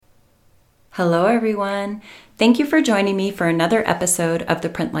Hello, everyone. Thank you for joining me for another episode of the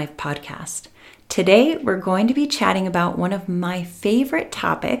Print Life Podcast. Today, we're going to be chatting about one of my favorite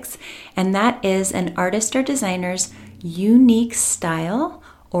topics, and that is an artist or designer's unique style,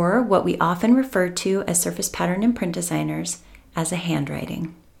 or what we often refer to as surface pattern and print designers as a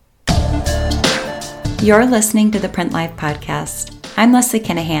handwriting. You're listening to the Print Life Podcast. I'm Leslie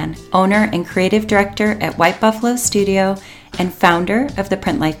Kinahan, owner and creative director at White Buffalo Studio and founder of the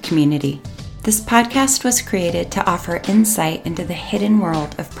Print Life community. This podcast was created to offer insight into the hidden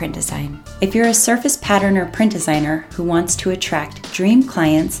world of print design. If you're a surface pattern or print designer who wants to attract dream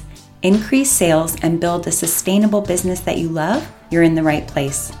clients, increase sales, and build a sustainable business that you love, you're in the right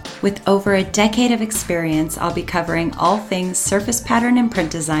place. With over a decade of experience, I'll be covering all things surface pattern and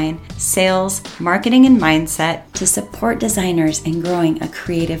print design, sales, marketing, and mindset to support designers in growing a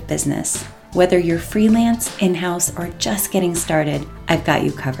creative business. Whether you're freelance, in-house, or just getting started, I've got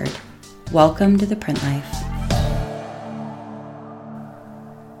you covered. Welcome to the Print Life.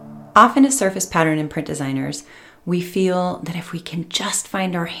 Often as surface pattern and print designers, we feel that if we can just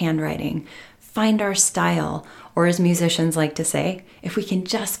find our handwriting, find our style, or as musicians like to say, if we can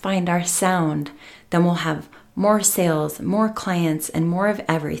just find our sound, then we'll have more sales, more clients, and more of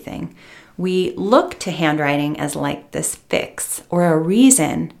everything. We look to handwriting as like this fix or a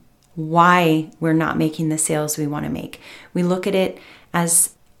reason why we're not making the sales we want to make. We look at it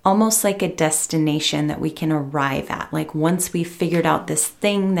as almost like a destination that we can arrive at. Like once we've figured out this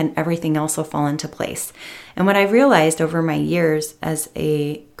thing, then everything else will fall into place. And what I've realized over my years as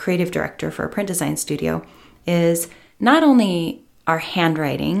a creative director for a print design studio is not only our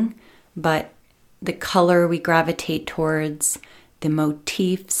handwriting, but the color we gravitate towards, the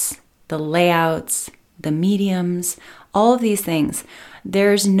motifs, the layouts, the mediums, all of these things.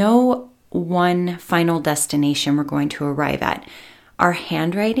 There's no one final destination we're going to arrive at. Our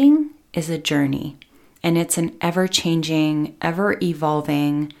handwriting is a journey, and it's an ever-changing,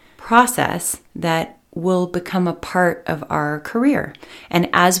 ever-evolving process that will become a part of our career. And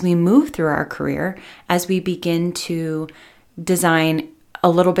as we move through our career, as we begin to design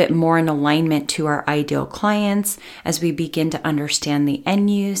a little bit more in alignment to our ideal clients, as we begin to understand the end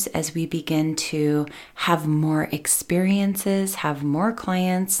use, as we begin to have more experiences, have more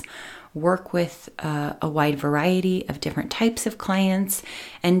clients, work with a wide variety of different types of clients.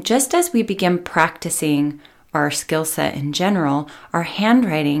 And just as we begin practicing our skill set in general, our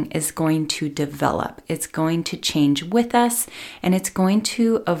handwriting is going to develop. It's going to change with us, and it's going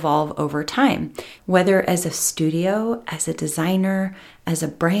to evolve over time. Whether as a studio, as a designer, as a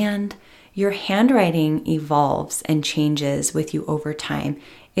brand, your handwriting evolves and changes with you over time.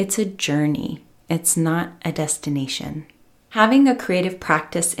 It's a journey. It's not a destination. Having a creative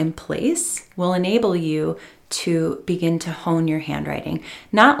practice in place will enable you to begin to hone your handwriting,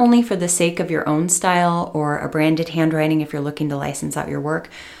 not only for the sake of your own style or a branded handwriting if you're looking to license out your work,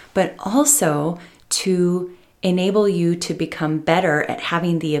 but also to enable you to become better at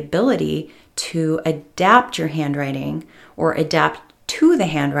having the ability to adapt your handwriting or adapt to the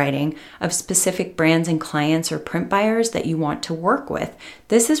handwriting of specific brands and clients or print buyers that you want to work with.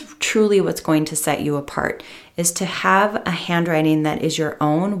 This is truly what's going to set you apart, is to have a handwriting that is your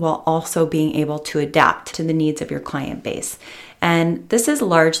own while also being able to adapt to the needs of your client base. And this is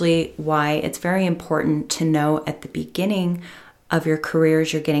largely why it's very important to know at the beginning of your career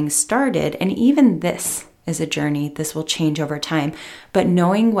as you're getting started, and even this is a journey, this will change over time, but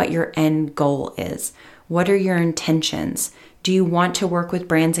knowing what your end goal is. What are your intentions? Do you want to work with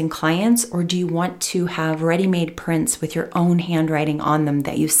brands and clients, or do you want to have ready-made prints with your own handwriting on them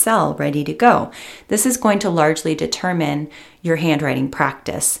that you sell ready to go? This is going to largely determine your handwriting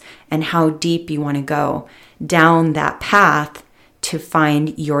practice and how deep you want to go down that path to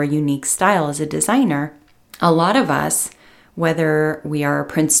find your unique style as a designer. A lot of us, whether we are a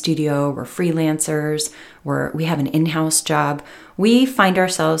print studio, we're freelancers, or we have an in-house job, we find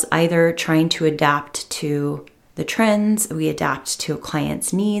ourselves either trying to adapt to the trends, we adapt to a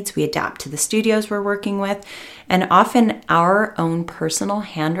client's needs, we adapt to the studios we're working with, and often our own personal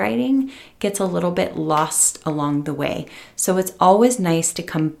handwriting gets a little bit lost along the way. So it's always nice to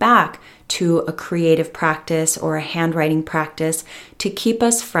come back to a creative practice or a handwriting practice to keep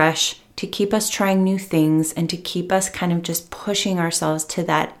us fresh, to keep us trying new things, and to keep us kind of just pushing ourselves to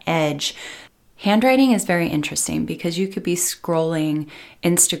that edge. Handwriting is very interesting because you could be scrolling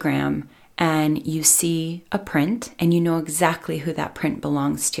Instagram and you see a print and you know exactly who that print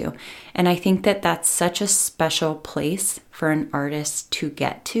belongs to. And I think that that's such a special place for an artist to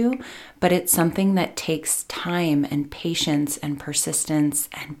get to, but it's something that takes time and patience and persistence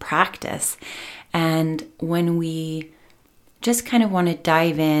and practice. And when we just kind of want to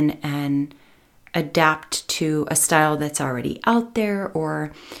dive in and adapt to a style that's already out there,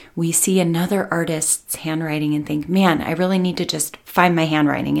 or we see another artist's handwriting and think, man, I really need to just find my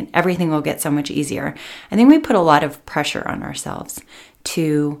handwriting and everything will get so much easier. I think we put a lot of pressure on ourselves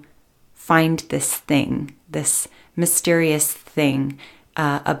to find this thing, this mysterious thing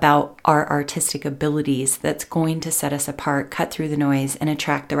about our artistic abilities that's going to set us apart, cut through the noise, and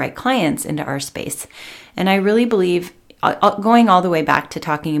attract the right clients into our space. And I really believe, going all the way back to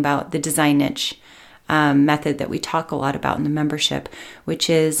talking about the design niche method that we talk a lot about in the membership, which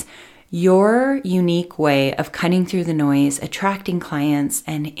is your unique way of cutting through the noise, attracting clients,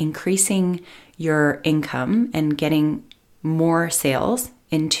 and increasing your income and getting more sales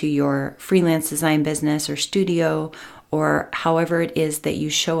into your freelance design business or studio, or however it is that you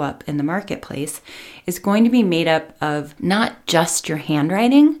show up in the marketplace, is going to be made up of not just your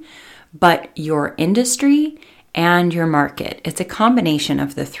handwriting, but your industry and your market. It's a combination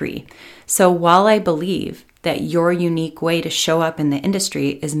of the three. So while I believe that your unique way to show up in the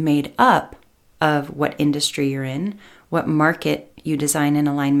industry is made up of what industry you're in, what market you design in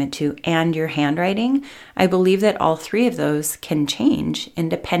alignment to, and your handwriting, I believe that all three of those can change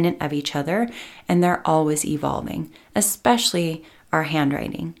independent of each other, and they're always evolving, especially our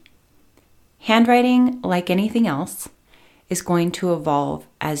handwriting. Handwriting, like anything else, is going to evolve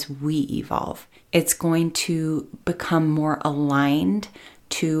as we evolve. It's going to become more aligned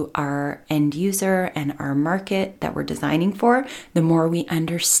to our end user and our market that we're designing for, the more we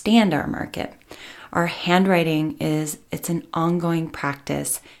understand our market. Our handwriting it's an ongoing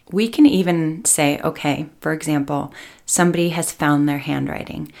practice. We can even say, okay, for example, somebody has found their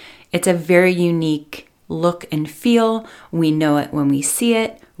handwriting. It's a very unique look and feel. We know it when we see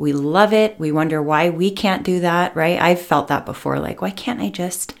it. We love it. We wonder why we can't do that, right? I've felt that before. Like, why can't I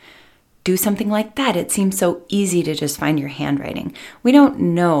just do something like that? It seems so easy to just find your handwriting. We don't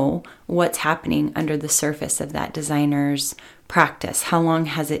know what's happening under the surface of that designer's practice. How long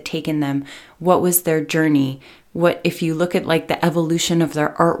has it taken them? What was their journey? What, if you look at like the evolution of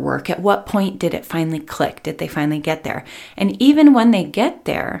their artwork, at what point did it finally click? Did they finally get there? And even when they get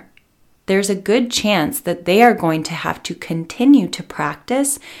there, there's a good chance that they are going to have to continue to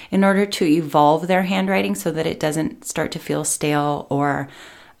practice in order to evolve their handwriting so that it doesn't start to feel stale or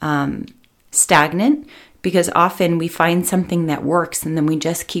stagnant, because often we find something that works and then we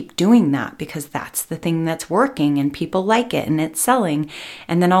just keep doing that because that's the thing that's working and people like it and it's selling.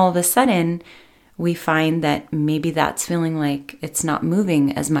 And then all of a sudden we find that maybe that's feeling like it's not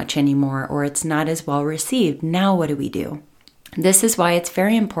moving as much anymore, or it's not as well received. Now what do we do? This is why it's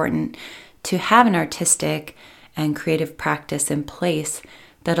very important to have an artistic and creative practice in place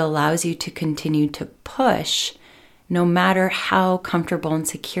that allows you to continue to push no matter how comfortable and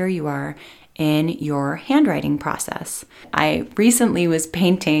secure you are in your handwriting process. I recently was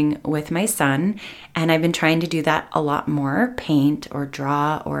painting with my son, and I've been trying to do that a lot more, paint or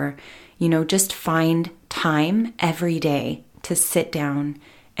draw or, just find time every day to sit down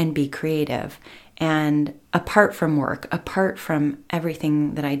and be creative. And apart from work, apart from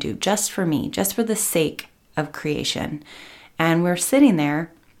everything that I do, just for me, just for the sake of creation. And we're sitting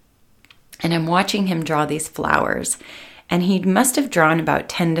there, and I'm watching him draw these flowers, and he must have drawn about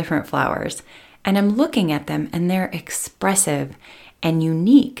 10 different flowers. And I'm looking at them, and they're expressive and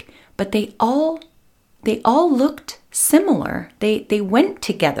unique, but they all looked similar. They went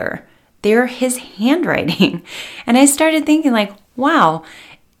together. They're his handwriting. And I started thinking like, wow,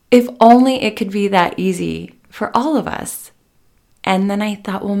 if only it could be that easy for all of us. And then I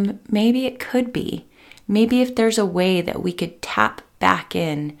thought, well, maybe it could be. Maybe if there's a way that we could tap back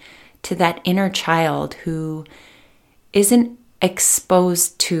in to that inner child who isn't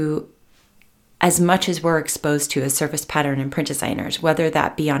exposed to as much as we're exposed to as surface pattern and print designers, whether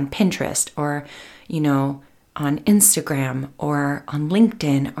that be on Pinterest or, on Instagram or on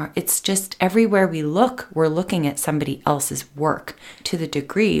LinkedIn, or it's just everywhere we look, we're looking at somebody else's work to the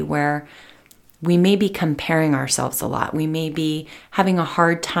degree where we may be comparing ourselves a lot. We may be having a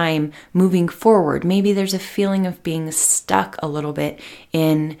hard time moving forward. Maybe there's a feeling of being stuck a little bit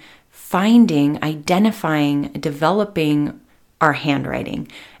in finding, identifying, developing our handwriting,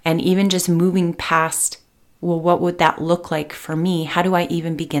 and even just moving past, well, what would that look like for me? How do I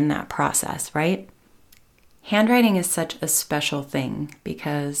even begin that process, right? Handwriting is such a special thing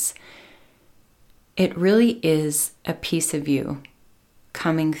because it really is a piece of you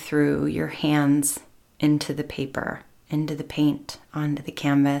coming through your hands into the paper, into the paint, onto the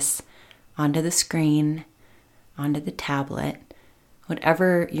canvas, onto the screen, onto the tablet,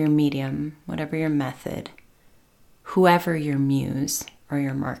 whatever your medium, whatever your method, whoever your muse or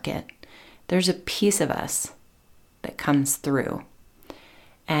your market, there's a piece of us that comes through.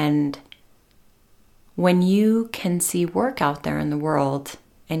 And When you can see work out there in the world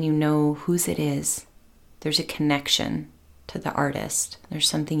and you know whose it is, there's a connection to the artist. There's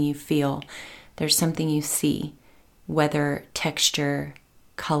something you feel. There's something you see, whether texture,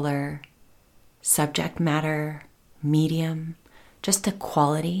 color, subject matter, medium, just a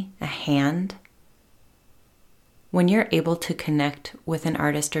quality, a hand. When you're able to connect with an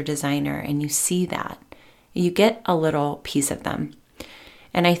artist or designer and you see that, you get a little piece of them.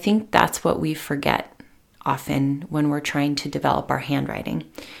 And I think that's what we forget often when we're trying to develop our handwriting.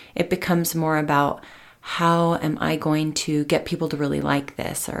 It becomes more about, how am I going to get people to really like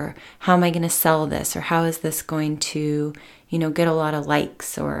this? Or how am I going to sell this? Or how is this going to, get a lot of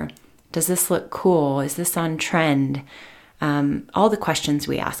likes? Or does this look cool? Is this on trend? All the questions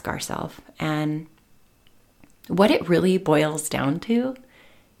we ask ourselves. And what it really boils down to,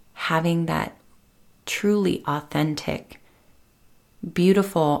 having that truly authentic,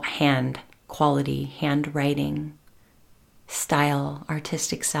 beautiful hand quality, handwriting, style,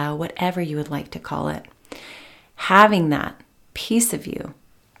 artistic style, whatever you would like to call it. Having that piece of you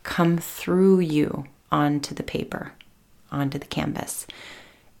come through you onto the paper, onto the canvas.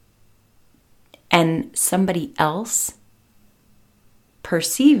 And somebody else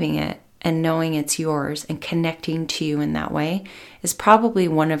perceiving it and knowing it's yours and connecting to you in that way is probably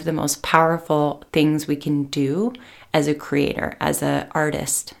one of the most powerful things we can do as a creator, as an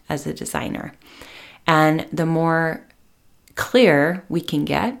artist, as a designer. And the more clear we can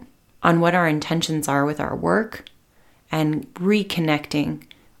get on what our intentions are with our work and reconnecting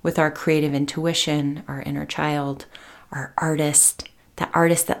with our creative intuition, our inner child, our artist, that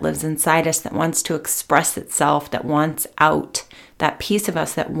artist that lives inside us that wants to express itself, that wants out, that piece of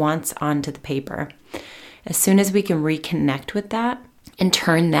us that wants onto the paper. As soon as we can reconnect with that and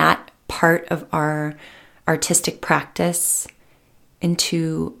turn that part of our artistic practice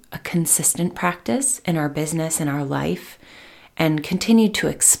into a consistent practice in our business and our life, and continue to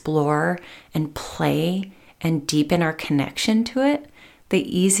explore and play and deepen our connection to it,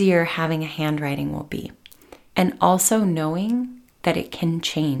 the easier having a handwriting will be. And also knowing that it can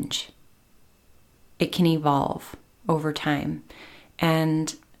change. It can evolve over time.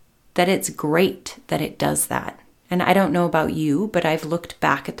 And that it's great that it does that. And I don't know about you, but I've looked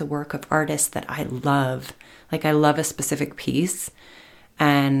back at the work of artists that I love. Like I love a specific piece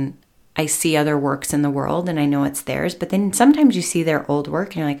and I see other works in the world and I know it's theirs. But then sometimes you see their old work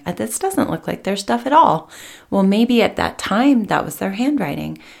and you're like, this doesn't look like their stuff at all. Well, maybe at that time that was their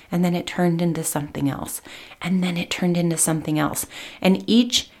handwriting. And then it turned into something else. And then it turned into something else. And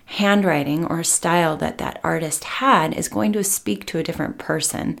each handwriting or style that artist had is going to speak to a different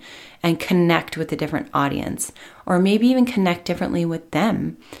person and connect with a different audience, or maybe even connect differently with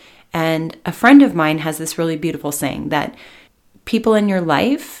them. And a friend of mine has this really beautiful saying that people in your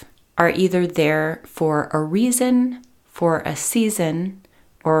life are either there for a reason, for a season,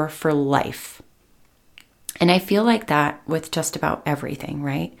 or for life. And I feel like that with just about everything,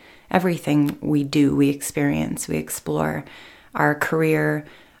 right? Everything we do, we experience, we explore, our career,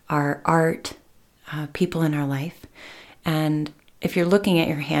 our art, people in our life. And if you're looking at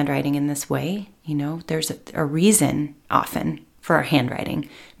your handwriting in this way, there's a reason often for our handwriting.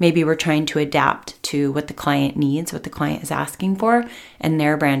 Maybe we're trying to adapt to what the client needs, what the client is asking for, and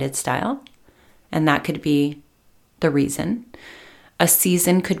their branded style. And that could be the reason. A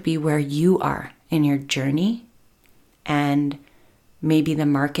season could be where you are in your journey, and maybe the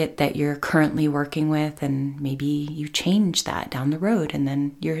market that you're currently working with, and maybe you change that down the road and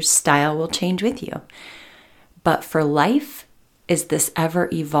then your style will change with you. But for life, is this ever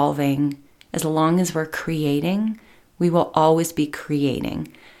evolving? As long as we're creating, we will always be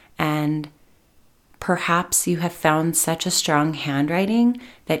creating. And perhaps you have found such a strong handwriting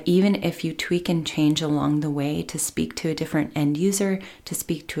that even if you tweak and change along the way to speak to a different end user, to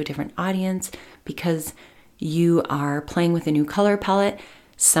speak to a different audience, because you are playing with a new color palette,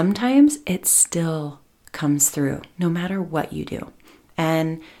 sometimes it still comes through no matter what you do.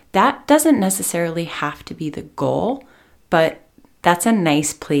 And that doesn't necessarily have to be the goal, but that's a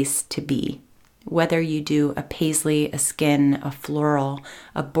nice place to be. Whether you do a paisley, a skin, a floral,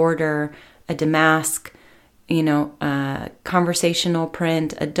 a border, a damask, a conversational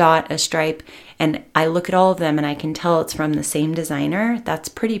print, a dot, a stripe, and I look at all of them and I can tell it's from the same designer, that's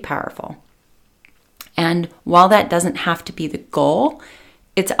pretty powerful. And while that doesn't have to be the goal,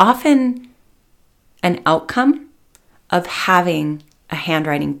 it's often an outcome of having a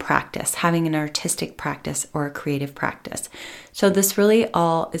handwriting practice, having an artistic practice or a creative practice. So this really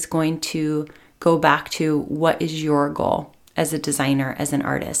all is going to go back to what is your goal as a designer, as an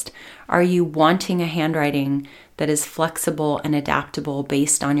artist. Are you wanting a handwriting that is flexible and adaptable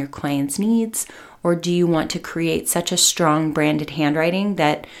based on your client's needs? Or do you want to create such a strong branded handwriting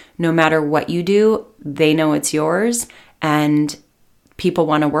that no matter what you do, they know it's yours and people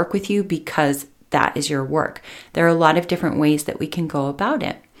want to work with you because that is your work? There are a lot of different ways that we can go about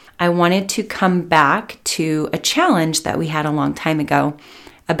it. I wanted to come back to a challenge that we had a long time ago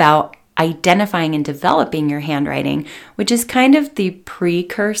about identifying and developing your handwriting, which is kind of the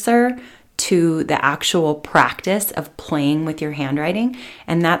precursor to the actual practice of playing with your handwriting.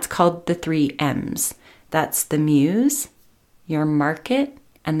 And that's called the 3 M's. That's the muse, your market,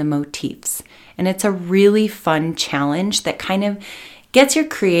 and the motifs. And it's a really fun challenge that kind of gets your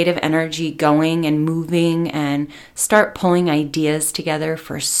creative energy going and moving, and start pulling ideas together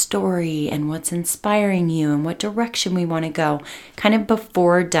for story and what's inspiring you and what direction we want to go, kind of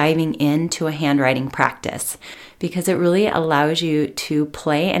before diving into a handwriting practice, because it really allows you to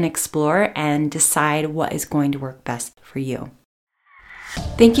play and explore and decide what is going to work best for you.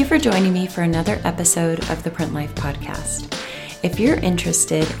 Thank you for joining me for another episode of the Print Life Podcast. If you're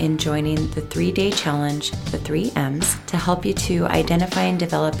interested in joining the 3-day challenge, the 3 M's, to help you to identify and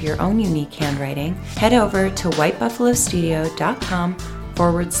develop your own unique handwriting, head over to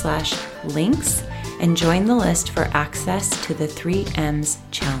whitebuffalostudio.com/links and join the list for access to the 3 M's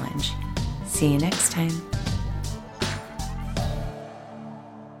challenge. See you next time.